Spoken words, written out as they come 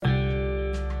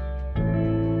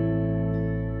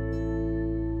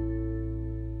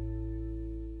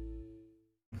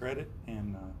read it,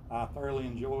 and I thoroughly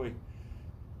enjoy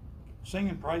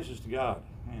singing praises to God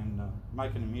and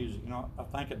making the music. You know, I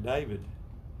think of David,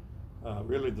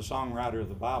 really the songwriter of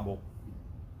the Bible,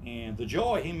 and the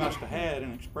joy he must have had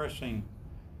in expressing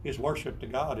his worship to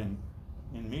God in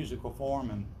musical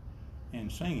form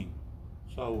and singing.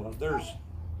 So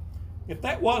if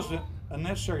that wasn't a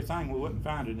necessary thing, we wouldn't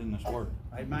find it in this word.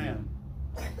 Amen.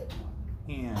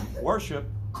 And worship,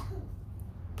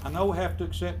 I know we have to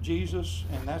accept Jesus,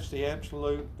 and that's the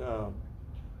absolute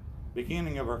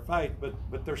beginning of our faith,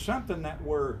 but there's something that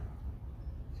we're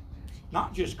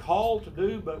not just called to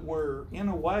do, but we're in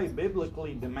a way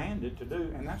biblically demanded to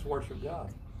do, and that's worship God.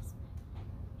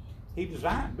 He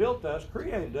built us,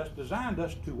 created us, designed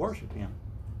us to worship Him.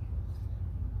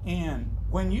 And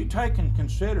when you take and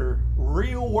consider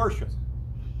real worship,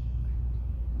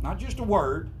 not just a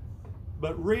word,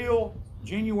 but real,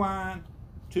 genuine,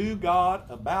 to God,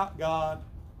 about God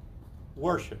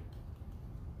worship,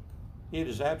 it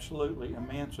is absolutely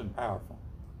immense and powerful.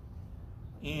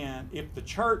 And if the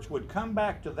church would come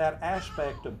back to that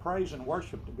aspect of praise and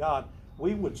worship to God,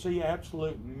 we would see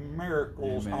absolute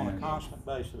miracles on a constant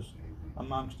basis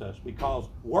amongst us, because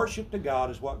worship to God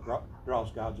is what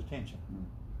draws God's attention.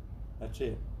 That's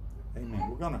it. Amen.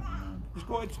 We're going to just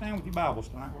go ahead and stand with your Bibles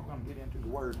tonight. We're going to get into the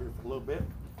Word here for a little bit.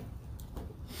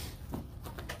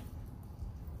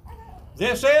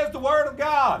 This is the Word of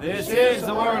God. This is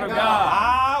the Word of God.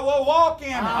 I will walk in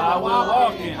it. I will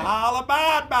walk in it. I'll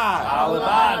abide by it. I'll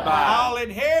abide by it. I'll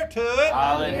adhere to it.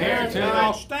 I'll adhere to and it.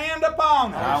 I'll stand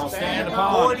upon it. I will stand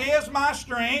upon For it. it is my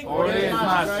strength. For it is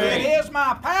my strength. It is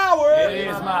my power. It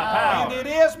is my power. And it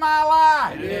is my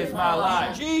life. It is my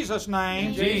life. In Jesus' name.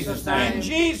 In Jesus' name. In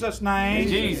Jesus' name. In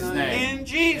Jesus' name. In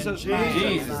Jesus' name.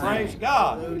 Jesus' Praise name.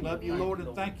 God. We love you, Lord,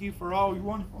 and thank you for all your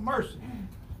wonderful mercy.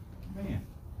 Amen.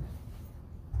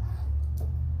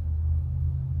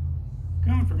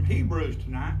 Coming from Hebrews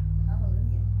tonight.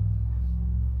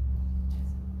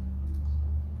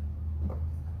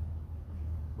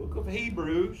 Book of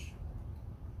Hebrews.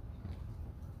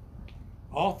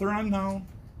 Author unknown.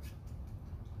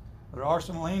 There are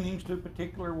some leanings to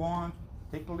particular ones,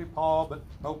 particularly Paul, but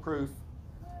no proof.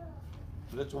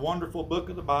 But it's a wonderful book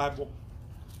of the Bible.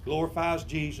 Glorifies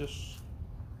Jesus.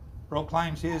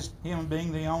 Proclaims Him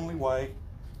being the only way.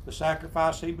 The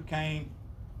sacrifice He became.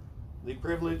 The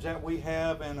privilege that we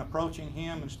have in approaching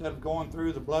Him instead of going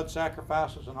through the blood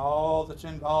sacrifices and all that's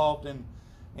involved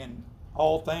in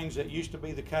all things that used to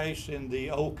be the case in the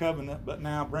old covenant, but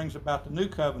now brings about the new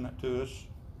covenant to us.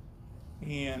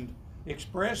 And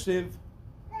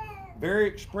very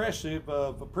expressive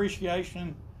of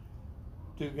appreciation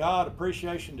to God,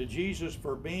 appreciation to Jesus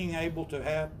for being able to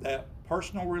have that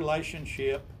personal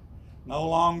relationship. No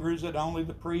longer is it only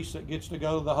the priest that gets to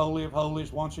go to the Holy of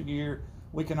Holies once a year.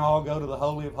 We can all go to the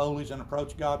Holy of Holies and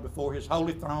approach God before His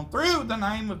holy throne through the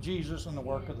name of Jesus and the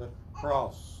work of the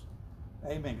cross.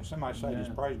 Amen. Can somebody say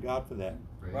just praise God for that?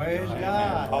 Praise Amen.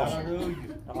 God. Awesome.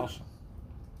 Hallelujah. Awesome.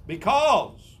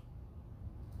 Because,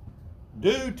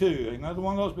 due to, another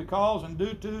one of those because and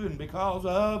due to and because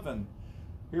of, and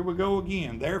here we go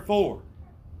again. Therefore,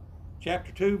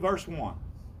 chapter 2, verse 1.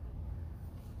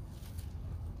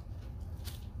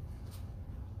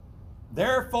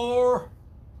 Therefore,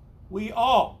 we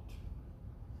ought,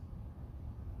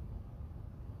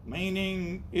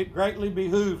 meaning it greatly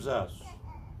behooves us.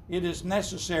 It is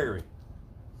necessary.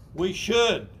 We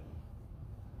should,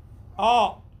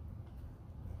 ought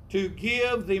to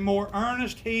give the more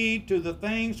earnest heed to the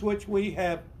things which we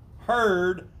have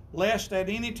heard, lest at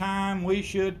any time we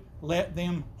should let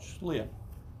them slip.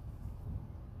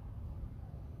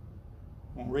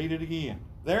 I'll read it again.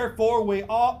 Therefore, we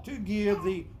ought to give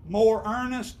the more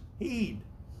earnest heed.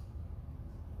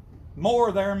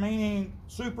 More there meaning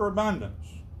superabundance,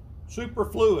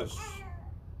 superfluous,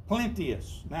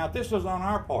 plenteous. Now, this is on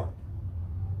our part.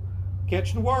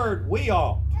 Catch the word, we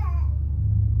ought.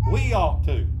 We ought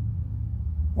to.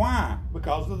 Why?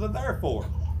 Because of the therefore.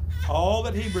 All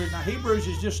that Hebrews, now Hebrews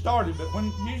has just started, but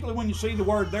usually when you see the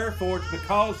word therefore, it's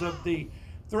because of the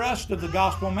thrust of the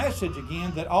gospel message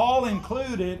again, that all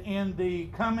included in the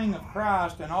coming of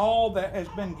Christ and all that has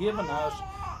been given us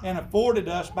and afforded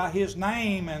us by His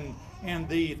name and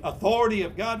the authority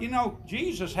of God. You know,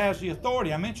 Jesus has the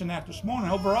authority, I mentioned that this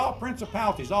morning, over all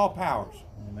principalities, all powers.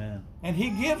 Amen. And He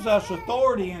gives us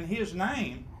authority in His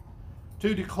name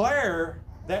to declare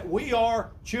that we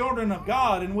are children of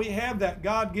God, and we have that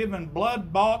God-given,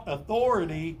 blood-bought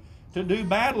authority to do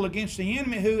battle against the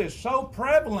enemy who is so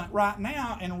prevalent right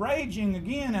now and raging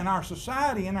again in our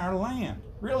society, in our land,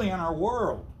 really in our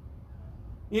world.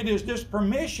 It is this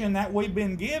permission that we've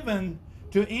been given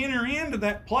to enter into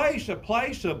that place, a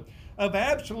place of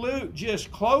absolute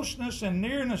just closeness and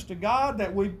nearness to God,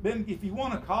 that we've been, if you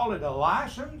want to call it a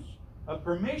license, a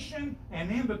permission, an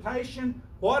invitation,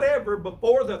 whatever,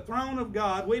 before the throne of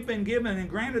God. We've been given and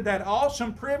granted that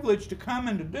awesome privilege to come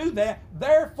and to do that.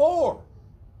 Therefore,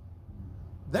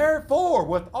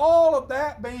 with all of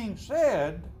that being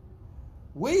said,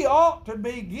 we ought to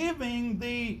be giving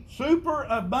the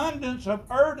superabundance of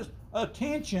earnest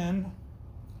attention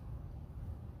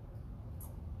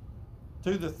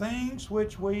to the things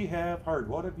which we have heard.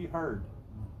 What have you heard?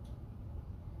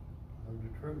 Heard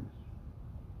the truth.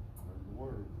 Heard the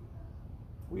word.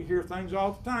 We hear things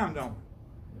all the time, don't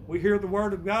we? We hear the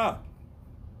Word of God.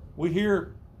 We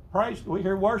hear praise. We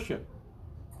hear worship.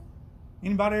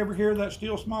 Anybody ever hear that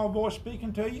still small voice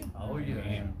speaking to you? Oh,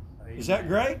 yeah. Is that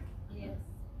great? Yes.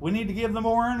 We need to give the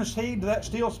more earnest heed to that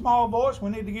still small voice. We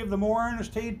need to give the more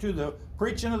earnest heed to the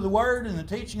preaching of the Word and the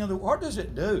teaching of the Word. What does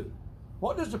it do?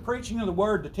 What does the preaching of the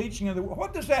Word, the teaching of the Word,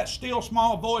 what does that still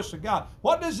small voice of God,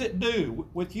 what does it do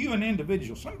with you, an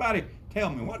individual? Somebody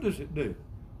tell me, what does it do?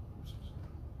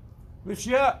 Lifts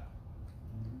you up.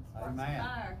 Amen.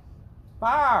 Fire.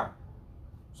 Fire.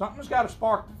 Something's got to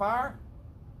spark the fire.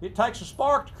 It takes a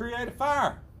spark to create a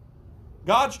fire.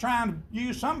 God's trying to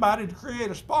use somebody to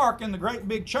create a spark in the great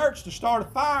big church to start a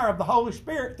fire of the Holy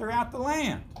Spirit throughout the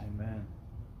land. Amen.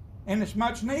 And it's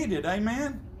much needed.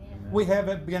 Amen? Amen. We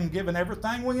have been given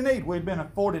everything we need. We've been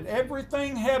afforded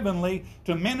everything heavenly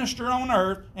to minister on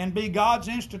earth and be God's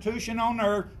institution on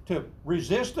earth, to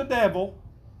resist the devil,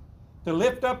 to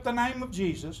lift up the name of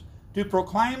Jesus, to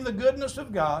proclaim the goodness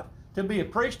of God, to be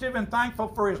appreciative and thankful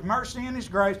for His mercy and His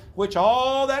grace, which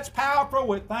all that's powerful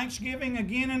with thanksgiving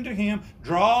again unto Him,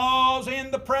 draws in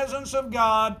the presence of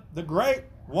God, the great,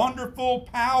 wonderful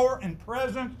power and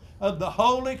presence of the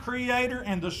holy Creator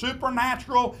and the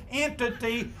supernatural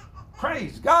entity,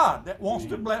 praise God, that wants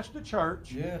to bless the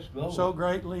church Yes, glory. so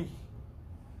greatly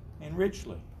and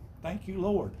richly. Thank you,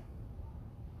 Lord.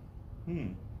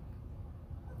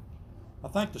 I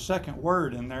think the second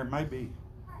word in there may be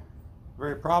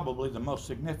very probably the most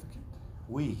significant.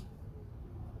 We.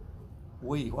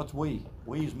 We. What's we?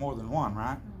 We is more than one,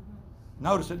 right?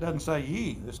 Notice it doesn't say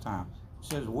ye this time. It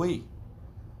says we.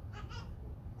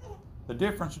 The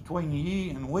difference between ye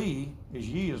and we is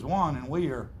ye is one and we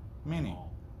are many.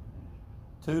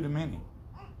 Two to many.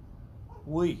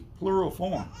 We, plural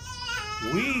form.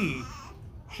 We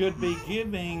should be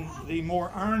giving the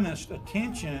more earnest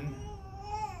attention,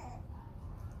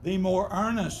 the more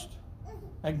earnest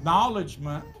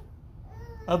acknowledgement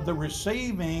of the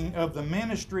receiving of the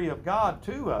ministry of God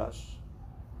to us,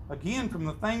 again from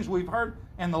the things we've heard.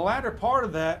 And the latter part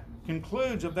of that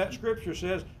concludes of that scripture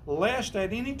says, lest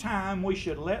at any time we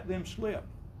should let them slip.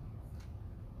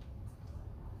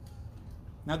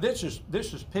 Now this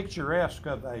is picturesque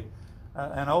of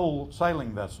an old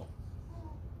sailing vessel.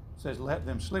 It says let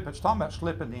them slip. It's talking about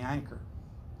slipping the anchor.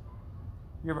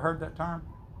 You ever heard that term?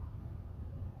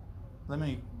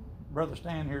 Brother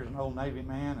Stan here is an old Navy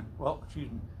man. And, well,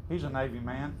 excuse me, he's a Navy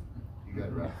man. You got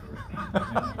it right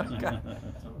there. Okay.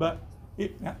 But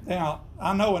now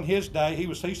I know in his day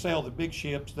he sailed the big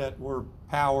ships that were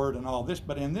powered and all this.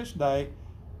 But in this day,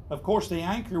 of course, the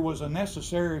anchor was a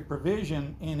necessary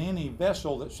provision in any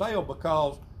vessel that sailed,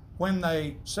 because when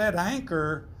they set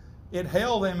anchor, it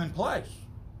held them in place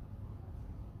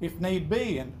if need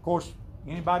be. And of course,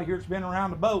 anybody here that's been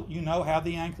around a boat, you know how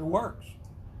the anchor works.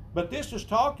 But this is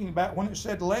talking about when it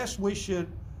said lest we should,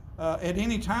 at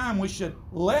any time we should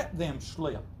let them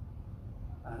slip.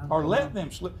 Or let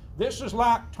them slip. This is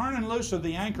like turning loose of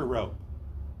the anchor rope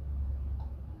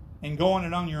and going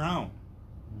it on your own.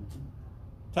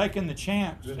 Taking the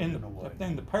chance in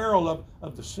the peril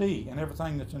of the sea and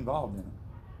everything that's involved in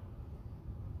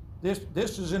it.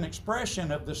 This is an expression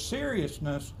of the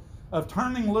seriousness of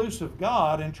turning loose of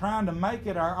God and trying to make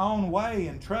it our own way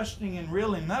and trusting in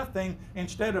really nothing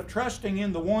instead of trusting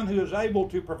in the one who is able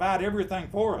to provide everything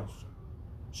for us.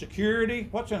 Security,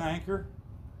 what's an anchor?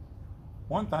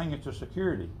 One thing, it's a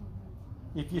security.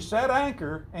 If you set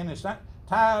anchor and it's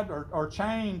tied or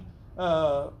chained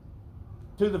to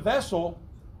the vessel,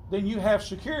 then you have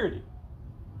security.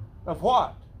 Of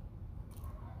what?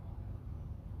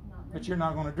 That you're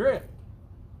not going to drift.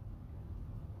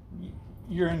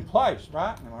 You're in place,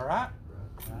 right? Am I right?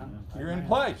 You're in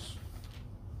place.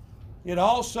 It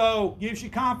also gives you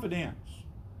confidence.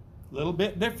 A little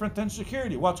bit different than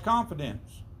security. What's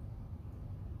confidence?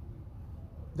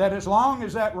 That as long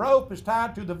as that rope is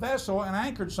tied to the vessel and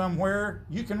anchored somewhere,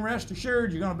 you can rest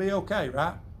assured you're going to be okay,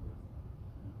 right?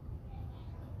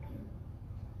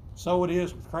 So it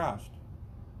is with Christ.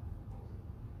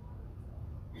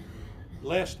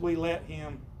 lest we let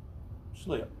him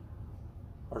slip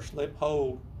or slip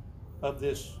hold of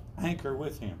this anchor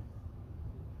with him.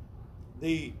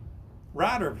 The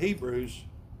writer of Hebrews,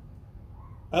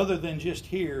 other than just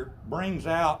here, brings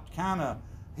out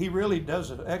he really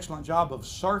does an excellent job of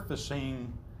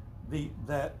surfacing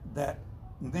that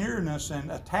nearness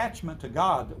and attachment to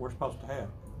God that we're supposed to have,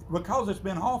 because it's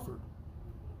been offered.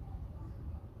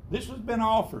 This has been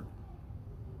offered.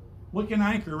 We can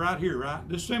anchor right here, right?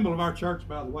 This symbol of our church,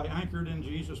 by the way, anchored in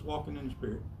Jesus, walking in the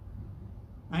Spirit.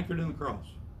 Anchored in the cross.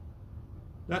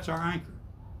 That's our anchor.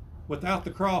 Without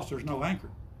the cross, there's no anchor.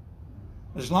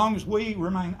 As long as we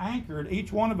remain anchored,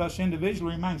 each one of us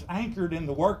individually remains anchored in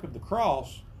the work of the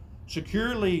cross,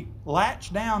 securely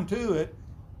latched down to it,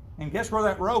 and guess where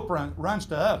that rope runs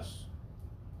to us?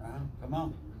 Come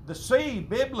on. The sea,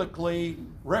 biblically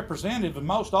representative, and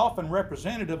most often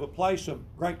representative of a place of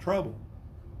great trouble.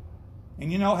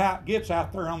 And you know how it gets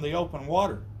out there on the open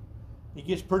water. It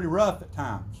gets pretty rough at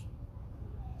times.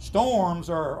 Storms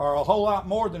are a whole lot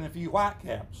more than a few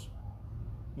whitecaps.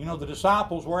 You know, the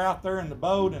disciples were out there in the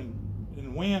boat,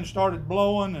 and wind started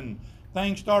blowing, and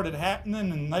things started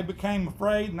happening, and they became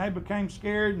afraid, and they became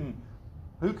scared, and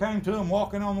who came to them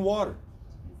walking on the water?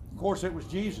 Of course, it was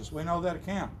Jesus. We know that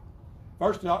account.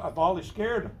 First of all, he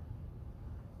scared them.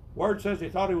 Word says he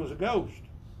thought he was a ghost.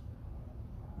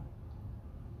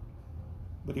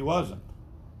 But he wasn't.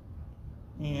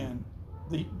 And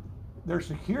their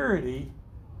security,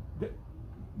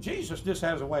 Jesus just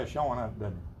has a way of showing up,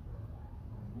 doesn't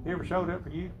he? He ever showed up for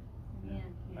you?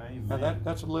 Amen. Now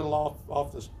that's a little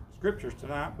off the scriptures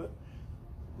tonight, but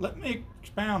let me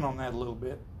expound on that a little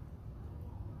bit.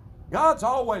 God's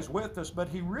always with us, but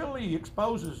he really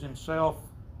exposes himself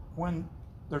when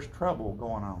there's trouble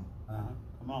going on.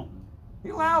 Come on. He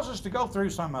allows us to go through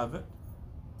some of it.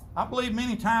 I believe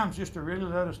many times just to really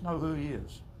let us know who he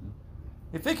is.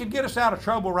 If he could get us out of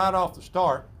trouble right off the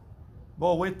start,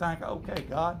 boy, we'd think, okay,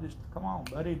 God, just come on,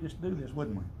 buddy, just do this,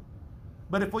 wouldn't we?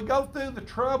 But if we go through the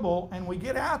trouble and we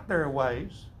get out there a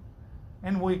ways,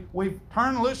 and we've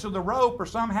turned loose of the rope or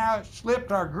somehow it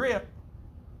slipped our grip,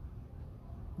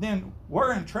 then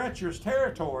we're in treacherous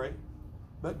territory.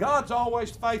 But God's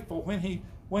always faithful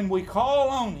when we call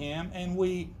on him and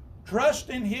we trust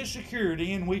in his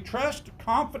security and we trust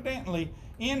confidently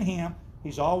in him.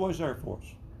 He's always there for us.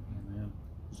 Amen.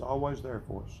 He's always there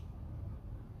for us.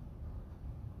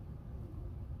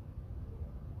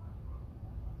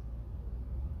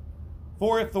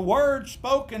 For if the word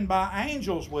spoken by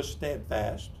angels was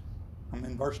steadfast, I'm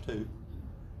in verse 2,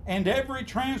 and every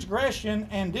transgression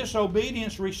and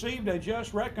disobedience received a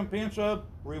just recompense of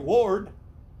reward,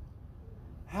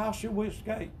 how should we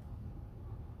escape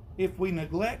if we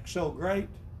neglect so great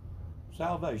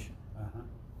salvation?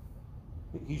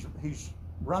 He's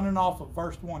running off of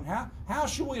verse 1. How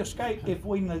should we escape if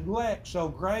we neglect so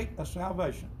great a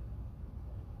salvation?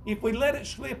 If we let it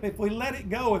slip, if we let it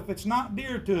go, if it's not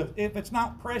dear to us, if it's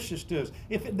not precious to us,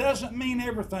 if it doesn't mean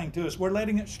everything to us, we're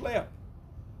letting it slip.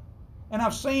 And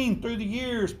I've seen through the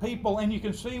years people, and you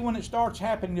can see when it starts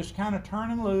happening, just kind of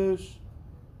turning loose,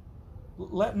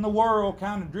 letting the world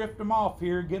kind of drift them off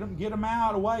here, get them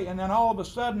out of the way, and then all of a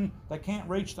sudden they can't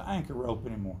reach the anchor rope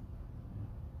anymore.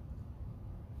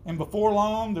 And before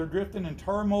long they're drifting in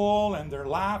turmoil, and their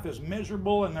life is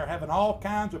miserable, and they're having all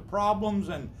kinds of problems.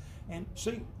 And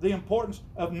see the importance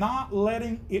of not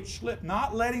letting it slip,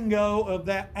 not letting go of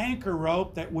that anchor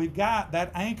rope that we've got,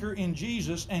 that anchor in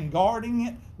Jesus, and guarding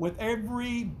it with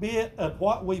every bit of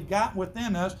what we've got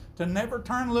within us to never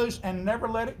turn loose and never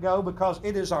let it go, because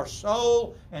it is our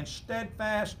sole and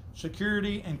steadfast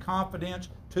security and confidence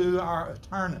to our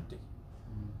eternity,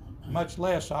 much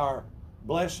less our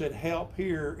blessed help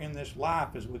here in this life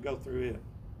as we go through it.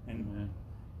 And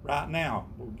right now,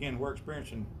 again, we're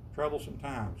experiencing troublesome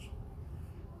times.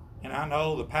 And I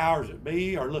know the powers that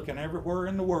be are looking everywhere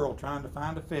in the world trying to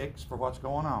find a fix for what's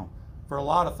going on, for a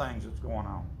lot of things that's going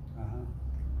on.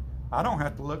 I don't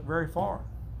have to look very far.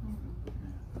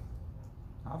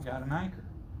 I've got an anchor.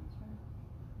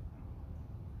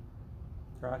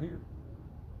 It's right here.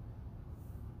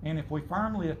 And if we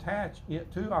firmly attach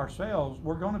it to ourselves,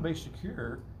 we're going to be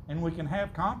secure, and we can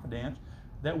have confidence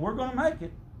that we're going to make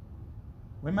it.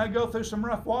 We may go through some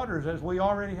rough waters, as we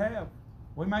already have.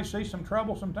 We may see some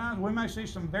troublesome times. We may see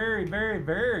some very, very,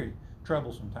 very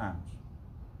troublesome times.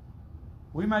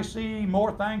 We may see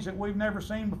more things that we've never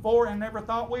seen before and never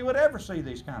thought we would ever see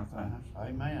these kind of things.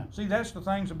 Amen. See, that's the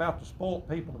things about the spoiled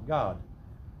people of God.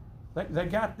 They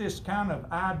got this kind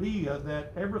of idea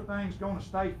that everything's going to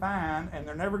stay fine and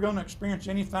they're never going to experience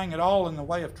anything at all in the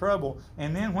way of trouble.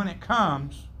 And then when it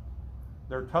comes,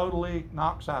 they're totally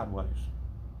knocked sideways.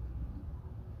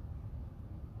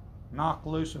 knock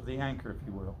loose of the anchor, if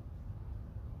you will.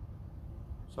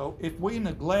 So if we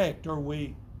neglect or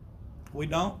we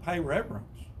don't pay reverence,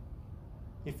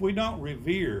 if we don't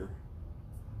revere,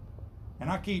 and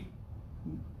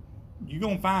you're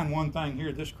going to find one thing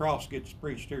here, this cross gets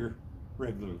preached here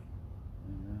regularly.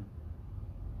 Amen.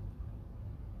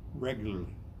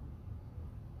 Regularly.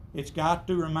 It's got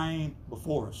to remain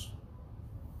before us.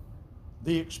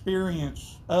 The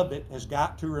experience of it has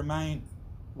got to remain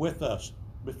with us,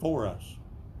 before us.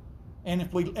 And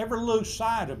if we ever lose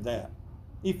sight of that,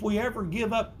 if we ever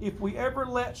give up, if we ever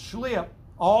let slip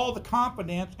all the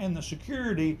confidence and the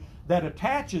security that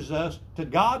attaches us to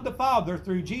God the Father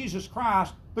through Jesus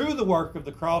Christ, through the work of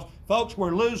the cross, folks,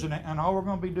 we're losing it, and all we're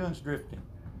going to be doing is drifting.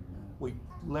 We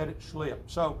let it slip.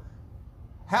 So,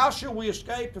 how shall we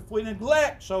escape if we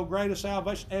neglect so great a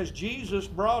salvation as Jesus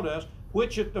brought us,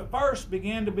 which at the first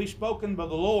began to be spoken by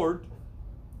the Lord,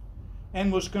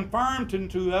 and was confirmed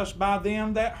unto us by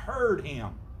them that heard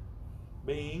him,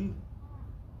 being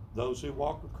those who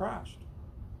walk with Christ.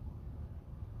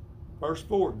 Verse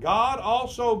 4, God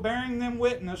also bearing them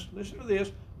witness, listen to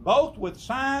this, both with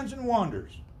signs and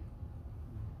wonders.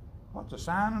 What's a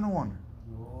sign and a wonder?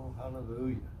 Oh,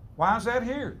 hallelujah. Why is that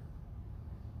here?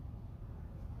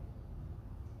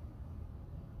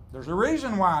 There's a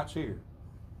reason why it's here.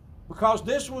 Because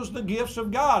this was the gifts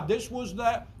of God. This was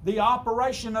the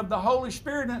operation of the Holy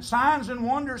Spirit. And signs and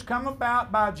wonders come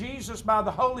about by Jesus, by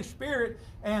the Holy Spirit,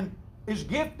 and is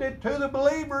gifted to the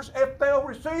believers if they'll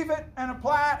receive it and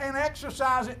apply it and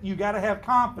exercise it. You got to have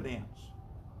confidence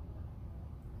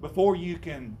before you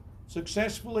can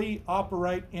successfully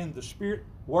operate in the Spirit,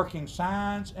 working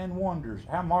signs and wonders.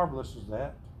 How marvelous is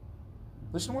that?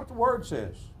 Listen to what the Word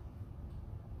says.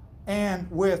 And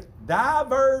with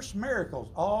diverse miracles,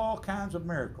 all kinds of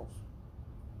miracles.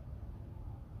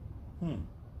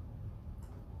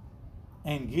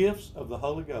 And gifts of the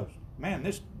Holy Ghost. Man,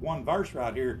 this one verse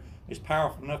right here is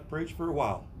powerful enough to preach for a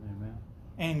while. Amen.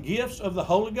 And gifts of the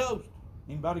Holy Ghost.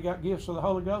 Anybody got gifts of the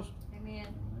Holy Ghost? Amen.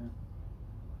 Amen.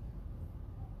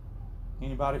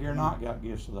 Anybody here not got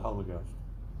gifts of the Holy Ghost?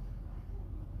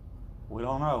 We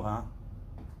don't know, huh?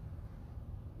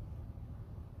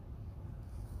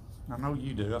 I know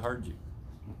you do. I heard you.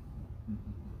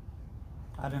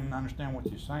 I didn't understand what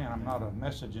you're saying. I'm not a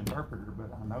message interpreter,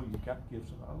 but I know you got gifts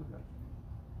of the Holy Ghost.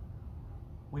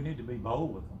 We need to be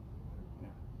bold with them.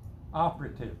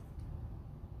 Operative.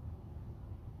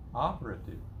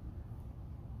 Operative.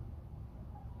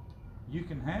 You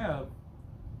can have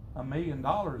 $1 million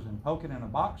and poke it in a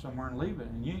box somewhere and leave it,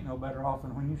 and you ain't no better off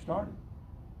than when you started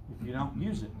if you don't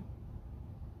use it.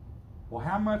 Well,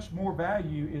 how much more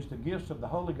value is the gifts of the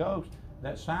Holy Ghost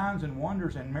that signs and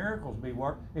wonders and miracles be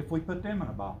worked if we put them in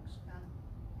a box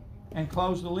and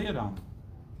close the lid on them?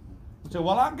 We say,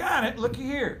 well, I've got it. Looky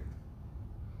here.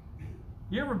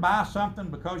 You ever buy something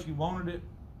because you wanted it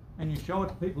and you show it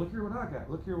to people? Look here what I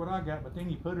got. Look here what I got. But then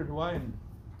you put it away and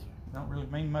it don't really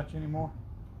mean much anymore.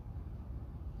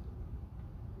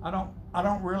 I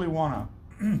don't really want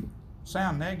to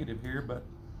sound negative here, but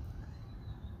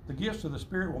the gifts of the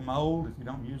Spirit will mold if you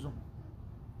don't use them.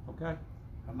 Okay?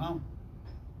 Come on.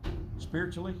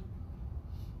 Spiritually,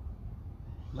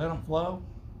 let them flow.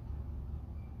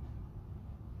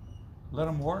 Let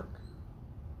them work.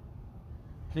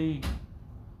 The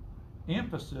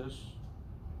emphasis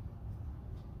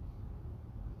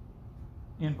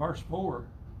in verse 4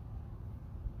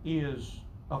 is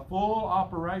a full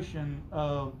operation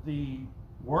of the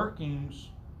workings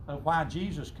of why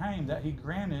Jesus came, that he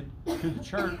granted to the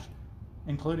church,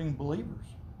 including believers,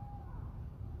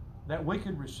 that we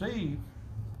could receive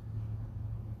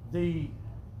the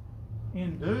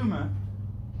endowment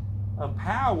of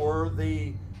power,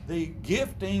 the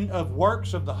gifting of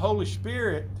works of the Holy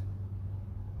Spirit,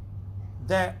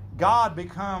 that God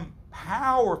become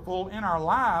powerful in our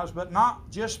lives, but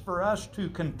not just for us to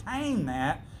contain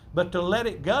that, but to let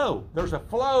it go. There's a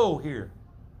flow here.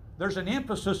 There's an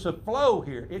emphasis of flow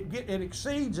here. It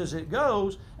exceeds as it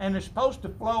goes, and it's supposed to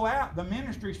flow out. The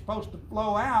ministry is supposed to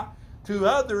flow out to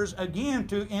others, again,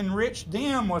 to enrich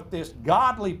them with this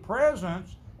godly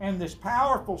presence and this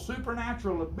powerful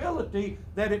supernatural ability,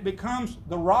 that it becomes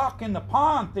the rock in the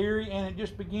pond theory, and it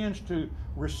just begins to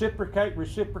reciprocate, and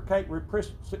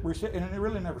it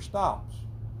really never stops.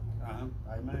 Amen.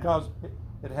 Because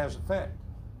it has effect.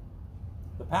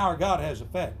 The power of God has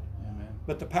effect. Amen.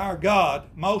 But the power of God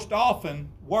most often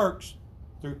works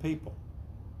through people.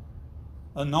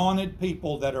 Anointed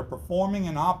people that are performing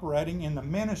and operating in the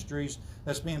ministries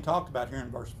that's being talked about here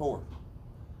in verse 4.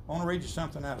 I want to read you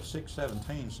something out of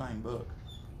 6:17, same book.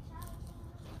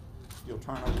 You'll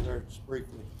turn over there just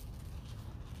briefly.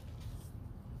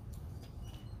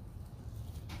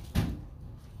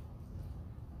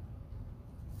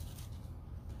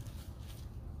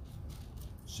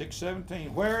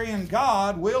 6:17, wherein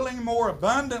God, willing more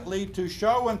abundantly to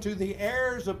show unto the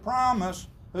heirs of promise.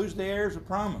 Who's the heirs of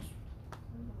promise?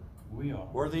 We are.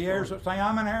 We're the heirs of, say,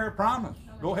 I'm an heir of promise.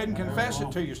 Go ahead and confess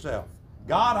it to yourself.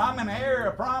 God, I'm an heir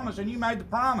of promise, and you made the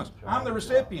promise. I'm the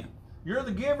recipient. You're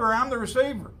the giver, I'm the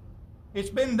receiver. It's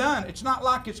been done. It's not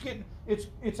like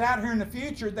it's out here in the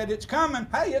future that it's coming.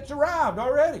 Hey, it's arrived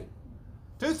already.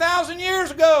 2,000 years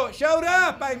ago it showed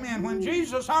up, amen, when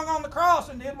Jesus hung on the cross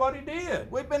and did what he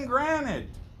did. We've been granted.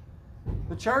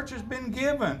 The church has been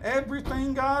given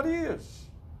everything God is.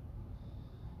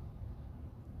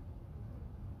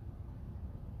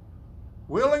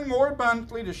 Willing more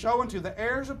abundantly to show unto the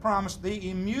heirs of promise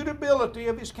the immutability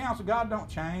of his counsel. God don't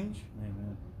change.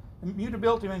 Amen.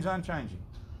 Immutability means unchanging.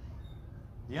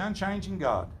 The unchanging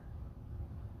God.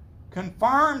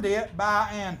 Confirmed it by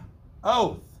an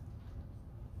oath.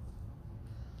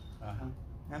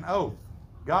 An oath.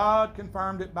 God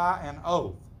confirmed it by an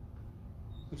oath.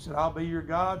 He said, I'll be your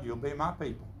God, you'll be my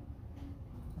people.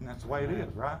 And that's the way it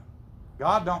is, right?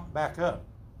 God don't back up.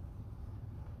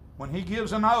 When he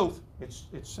gives an oath, it's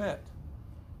set.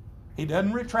 He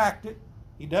doesn't retract it.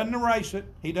 He doesn't erase it.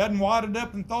 He doesn't wad it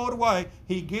up and throw it away.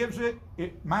 He gives it,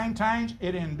 it maintains,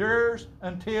 it endures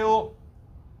until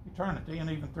eternity and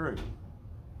even through.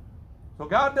 So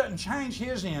God doesn't change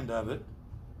his end of it.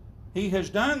 He has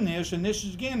done this, and this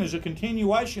is, again, is a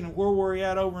continuation of where we're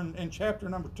at over in chapter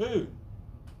number 2.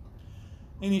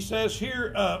 And he says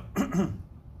here,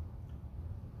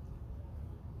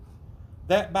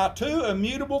 that by two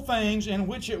immutable things in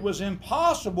which it was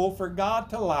impossible for God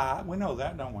to lie, we know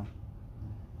that, don't we?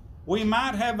 We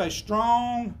might have a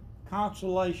strong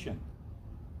consolation.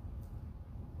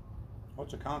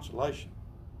 What's a consolation?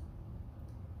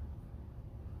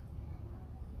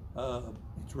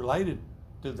 It's related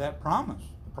to that promise.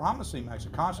 The promise he makes, a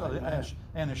consolation,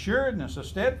 an assuredness, a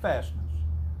steadfastness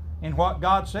in what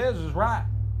God says is right,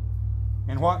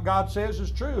 and what God says is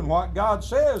true, and what God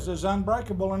says is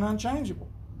unbreakable and unchangeable.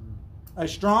 A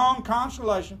strong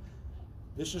consolation.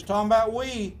 This is talking about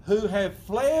we who have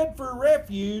fled for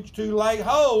refuge to lay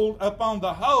hold upon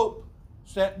the hope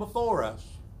set before us.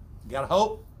 You got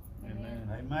hope? Amen.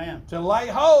 Amen. To lay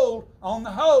hold on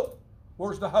the hope.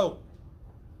 Where's the hope?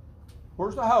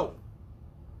 Where's the hope?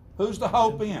 Who's the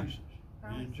hope in?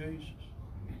 In Jesus.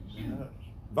 In us.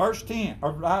 Verse 10,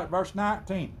 or verse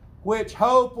 19. Which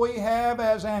hope we have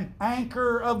as an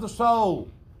anchor of the soul.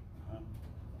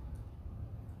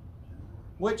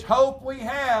 Which hope we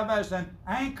have as an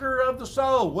anchor of the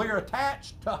soul. We're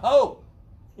attached to hope.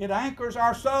 It anchors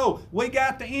our soul. We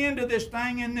got the end of this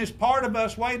thing in this part of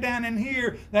us way down in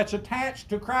here that's attached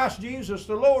to Christ Jesus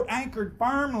the Lord, anchored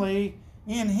firmly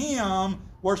in Him.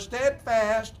 We're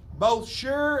steadfast, both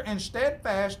sure and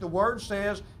steadfast, the Word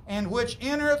says, and which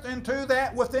entereth into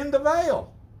that within the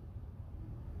veil.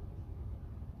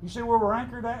 You see where we're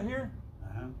anchored at here?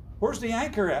 Where's the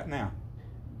anchor at now?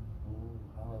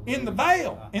 In the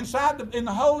veil, inside in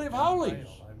the Holy of Holies.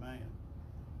 Amen.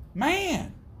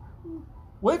 Man,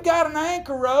 we've got an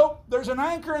anchor rope. There's an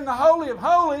anchor in the Holy of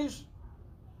Holies.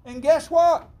 And guess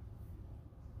what?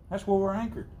 That's where we're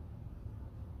anchored.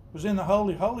 Because in the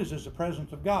Holy of Holies is the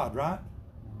presence of God, right?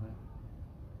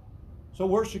 So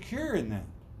we're secure in that.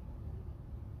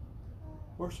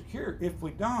 We're secure if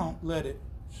we don't let it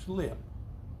slip.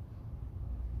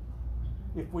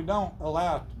 If we don't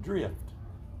allow it to drift.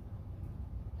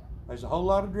 There's a whole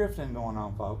lot of drifting going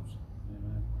on, folks.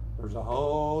 Amen. There's a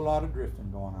whole lot of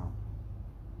drifting going on.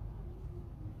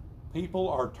 People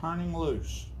are turning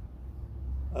loose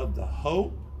of the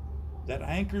hope that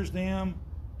anchors them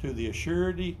to the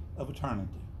assurity of eternity.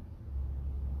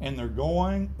 And they're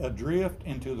going adrift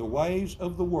into the ways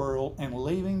of the world and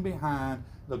leaving behind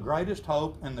the greatest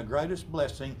hope and the greatest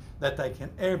blessing that they can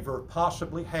ever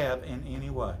possibly have in any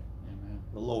way. Amen.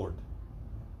 The Lord.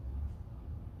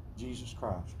 Jesus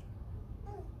Christ.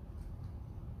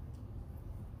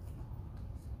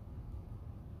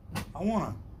 I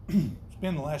want to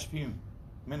spend the last few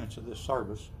minutes of this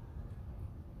service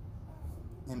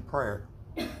in prayer.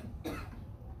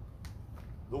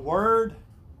 The Word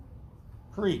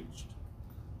preached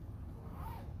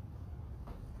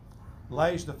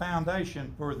lays the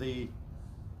foundation for the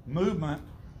movement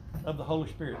of the Holy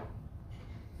Spirit,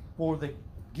 for the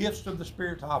gifts of the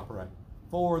Spirit to operate,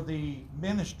 for the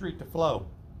ministry to flow.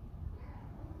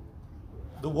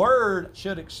 The Word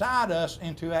should excite us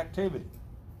into activity.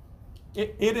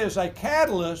 It is a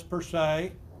catalyst, per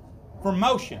se, for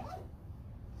motion.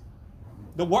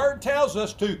 The Word tells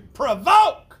us to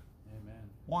provoke Amen.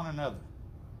 one another.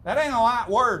 That ain't a light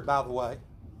word, by the way.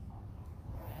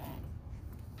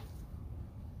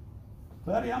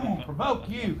 Buddy, I'm going to provoke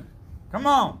you. Come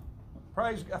on.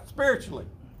 Praise God. Spiritually.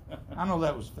 I know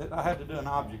that was, I had to do an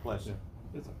object lesson.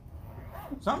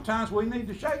 Sometimes we need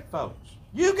to shake folks.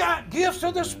 You got gifts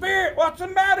of the Spirit. What's the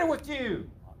matter with you?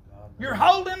 You're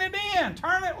holding it in.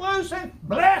 Turn it loose and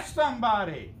bless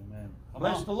somebody. Amen.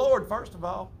 Bless the Lord, first of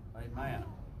all. Amen.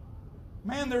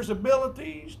 Man, there's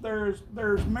abilities, there's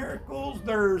miracles,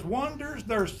 there's wonders,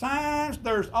 there's signs,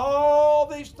 there's all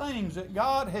these things that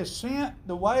God has sent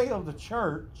the way of the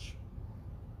church,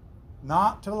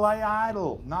 not to lay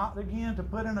idle, not again to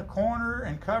put in a corner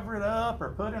and cover it up or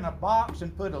put in a box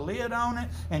and put a lid on it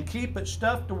and keep it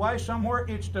stuffed away somewhere.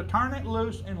 It's to turn it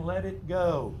loose and let it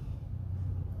go.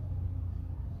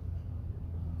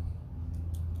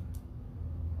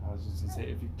 I was just gonna say,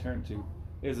 if you turn to,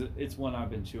 it's one I've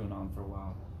been chewing on for a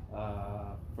while.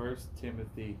 1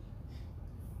 Timothy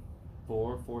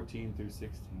 4:14 through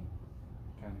 16,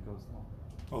 kind of goes along.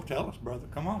 Oh, tell us, brother.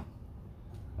 Come on.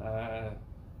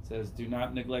 Says, do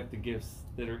not neglect the gifts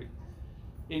that are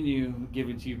in you,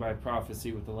 given to you by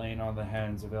prophecy, with the laying on the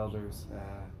hands of elders.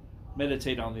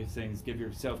 Meditate on these things. Give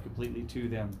yourself completely to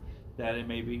them, that it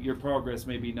may be your progress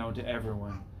may be known to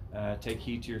everyone. Take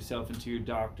heed to yourself and to your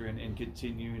doctrine, and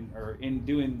continuing, or in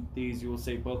doing these, you will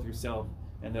save both yourself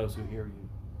and those who hear you.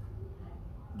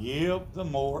 Give the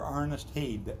more earnest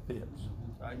heed that fits.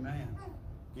 Amen.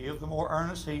 Give the more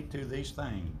earnest heed to these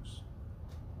things.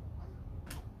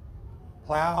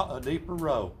 Plow a deeper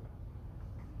row.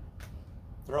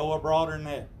 Throw a broader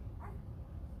net.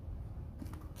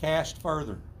 Cast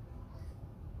further.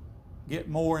 Get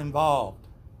more involved.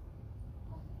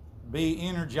 Be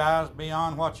energized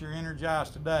beyond what you're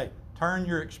energized today. Turn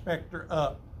your expector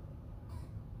up.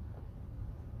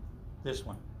 This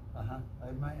one.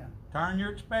 Amen. Turn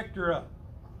your expector up.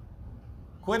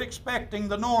 Quit expecting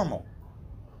the normal,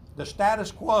 the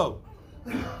status quo,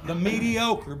 the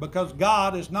mediocre, because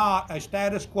God is not a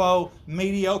status quo,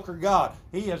 mediocre God.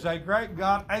 He is a great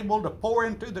God, able to pour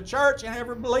into the church and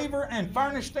every believer and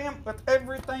furnish them with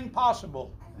everything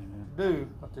possible. Amen. Do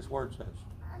what this word says.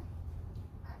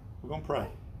 We're going to pray.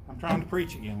 I'm trying to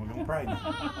preach again. We're going to pray now.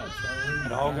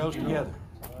 It all goes together.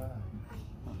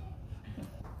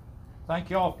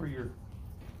 Thank you all for your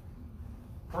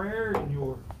prayer and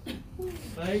your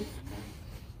faith.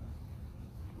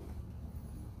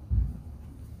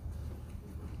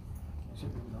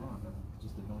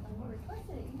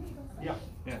 Yeah.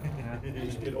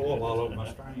 Just get oil all over my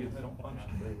string. They don't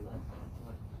function very well.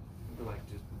 Like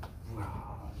just.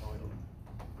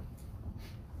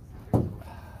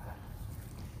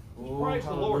 Praise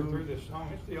the Lord through this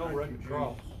song. It's the old rugged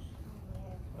cross.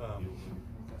 I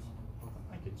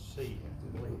think it's C.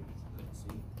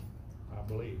 I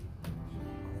believe.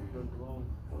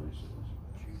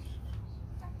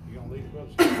 You gonna lead it,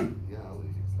 brother? Yeah, I'll leave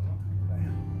you.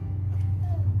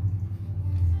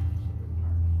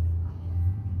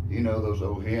 You know those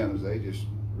old hymns, they just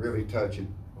really touch it.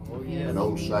 Oh, yeah. An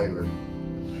old sailor,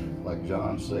 like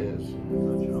John says.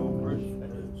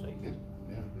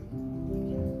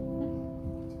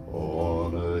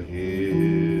 On a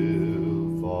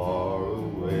hill far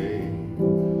away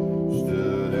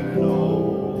stood an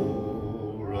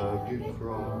old rugged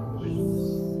cross,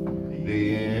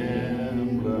 the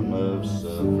emblem of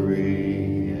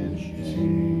suffering and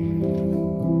shame.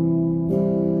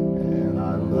 And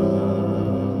I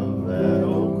love that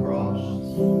old cross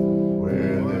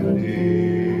where the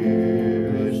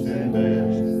dearest and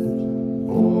best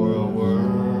for a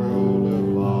world of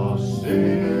lost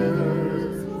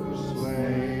sinners was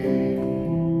slain.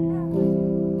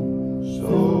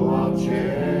 So I'll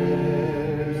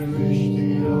cherish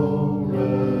the old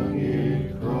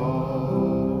rugged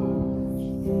cross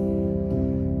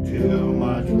till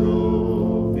my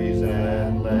trophies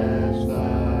at last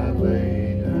I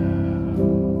lay down.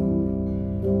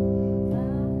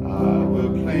 I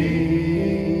will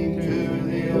cling to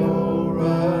the old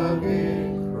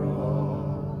rugged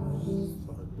cross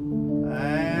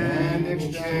and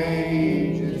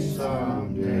exchange it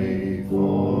someday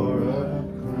for a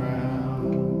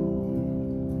crown.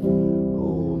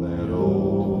 Oh, that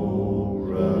old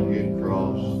rugged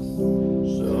cross,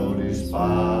 so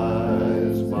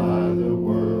despised by the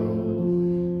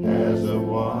world, has a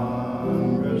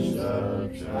wondrous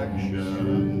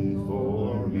attraction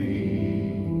for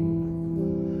me.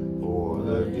 For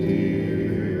the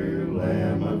dear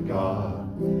Lamb of God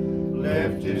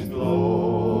left his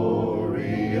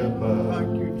glory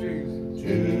above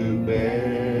to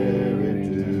bear it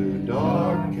to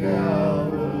dark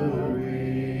Calvary.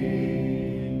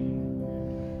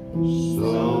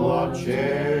 So I'll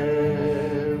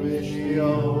cherish the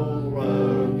old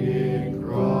rugged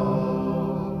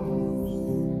cross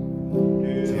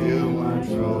till my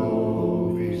trophies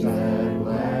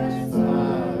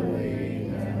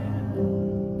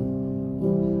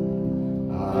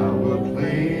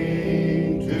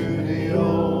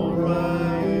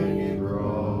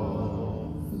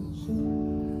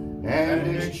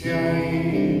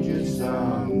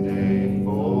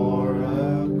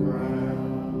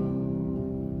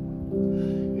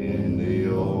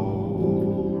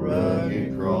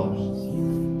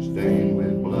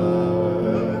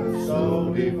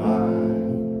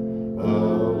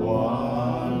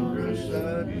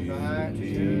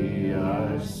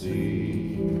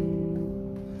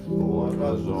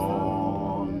 'cause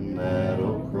on that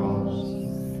old cross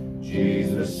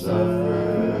Jesus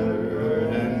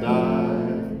suffered and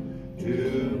died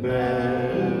to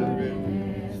bear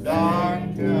His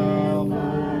dark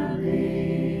Calvary.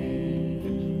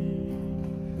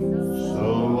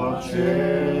 So I'll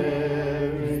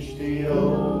cherish the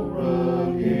old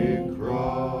rugged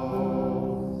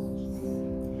cross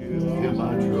till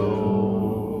my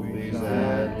trophies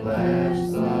at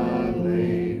last I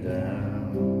lay down.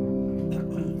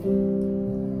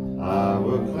 I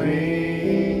will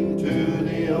cling to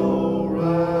the old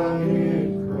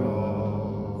rugged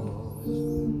cross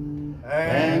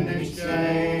and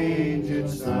exchange it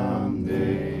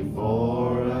someday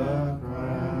for a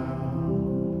crown.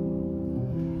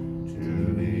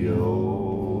 To the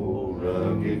old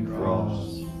rugged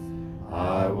cross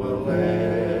I will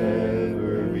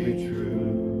ever be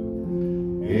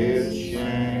true. Its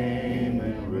shame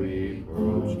and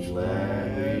reproach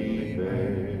gladly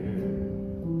bear.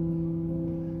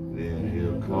 Then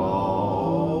He'll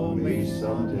call me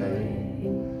someday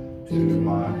to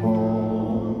my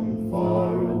home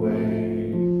far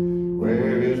away,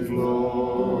 where His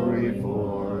glory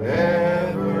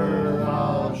forever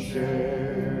I'll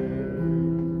share.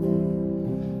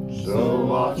 So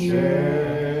I'll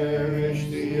cherish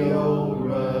the old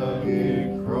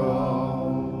rugged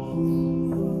cross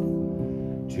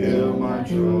till my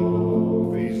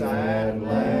trophies at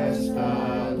last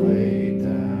I lay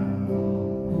down.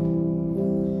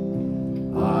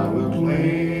 I will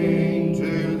cling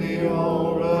to the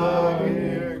old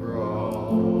rugged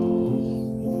cross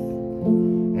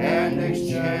and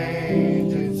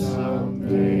exchange it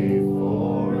someday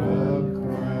for a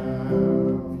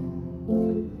crown.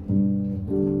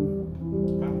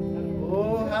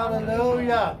 Oh,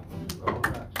 hallelujah.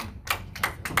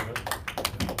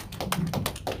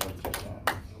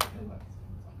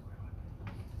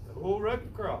 The old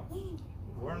rugged cross.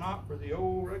 We're not for the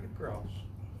old rugged cross.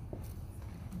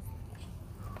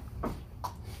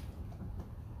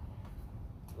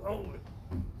 Glory.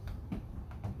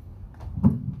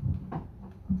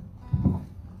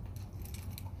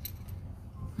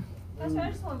 Pastor, I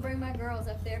just want to bring my girls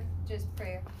up there, just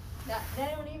prayer. They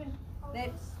don't even,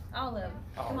 all of them.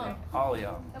 Come on, All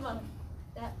y'all. come on.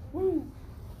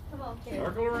 Come on, Carrie.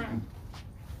 Circle around.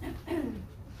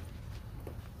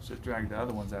 Should drag the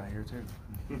other ones out here too.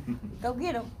 Go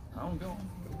get them. I'm going.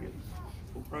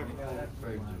 We'll pray for God.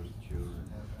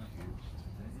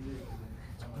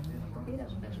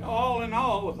 All in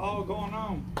all, with all going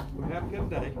on, we have a good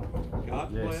day.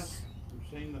 God bless. We've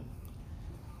seen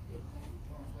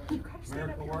the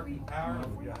miracle working power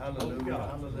of God.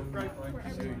 Hallelujah. We'll pray Hallelujah. for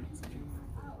Thank you.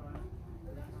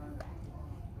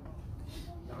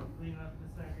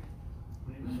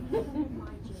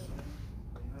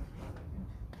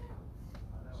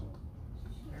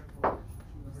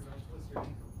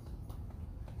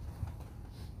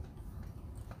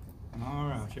 All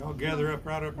right, y'all gather up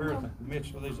right up here in the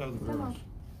midst of these other girls.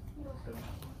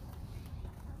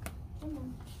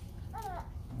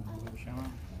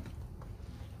 Sean.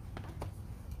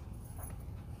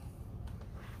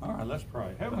 All right, let's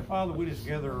pray. Heavenly Father, we just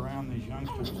gather around these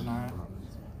youngsters tonight,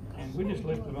 and we just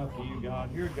lift them up to you,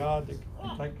 God. You're a God that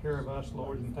can take care of us,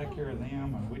 Lord, and take care of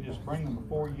them, and we just bring them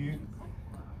before you.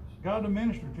 God, to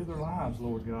minister to their lives,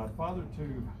 Lord God. Father,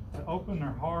 to open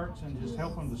their hearts and just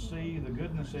help them to see the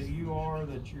goodness that you are,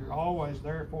 that you're always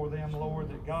there for them, Lord,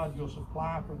 that God, you'll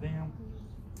supply for them.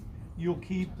 You'll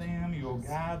keep them, you'll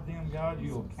guide them, God,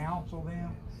 you'll counsel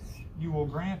them. You will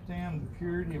grant them the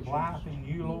purity of life in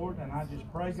you, Lord. And I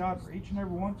just pray, God, for each and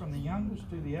every one, from the youngest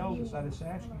to the eldest, I just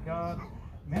ask you, God,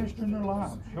 minister in their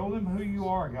lives. Show them who you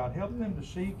are, God. Help them to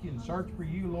seek you and search for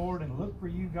you, Lord, and look for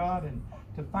you, God, and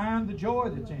to find the joy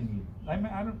that's in you.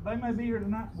 They may be here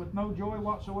tonight with no joy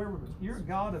whatsoever, but you're a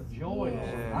God of joy,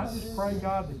 Lord. I just pray,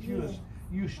 God, that you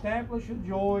establish a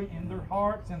joy in their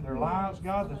hearts and their lives,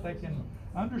 God, that they can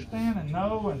understand and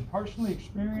know and personally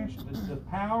experience the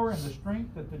power and the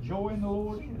strength that the joy in the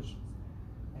Lord is.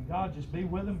 And God, just be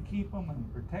with them, keep them,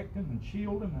 and protect them, and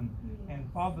shield them,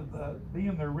 and Father,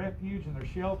 being their refuge and their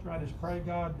shelter, I just pray,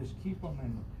 God, just keep them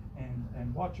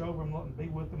and watch over them and be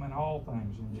with them in all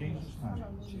things. In Jesus' name.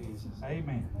 Jesus.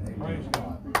 Amen. Praise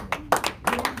God.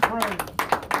 Give him praise.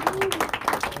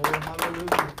 Oh,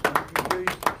 hallelujah. Thank you,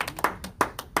 Jesus.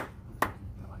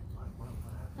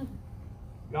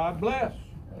 God bless.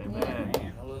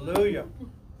 Amen. Hallelujah.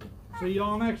 See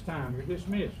y'all next time. You're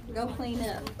dismissed. Go clean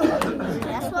up.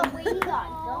 That's what we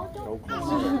got. Go.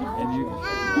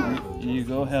 And you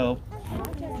go help.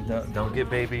 Don't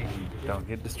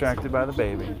get distracted by the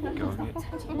baby. Go get.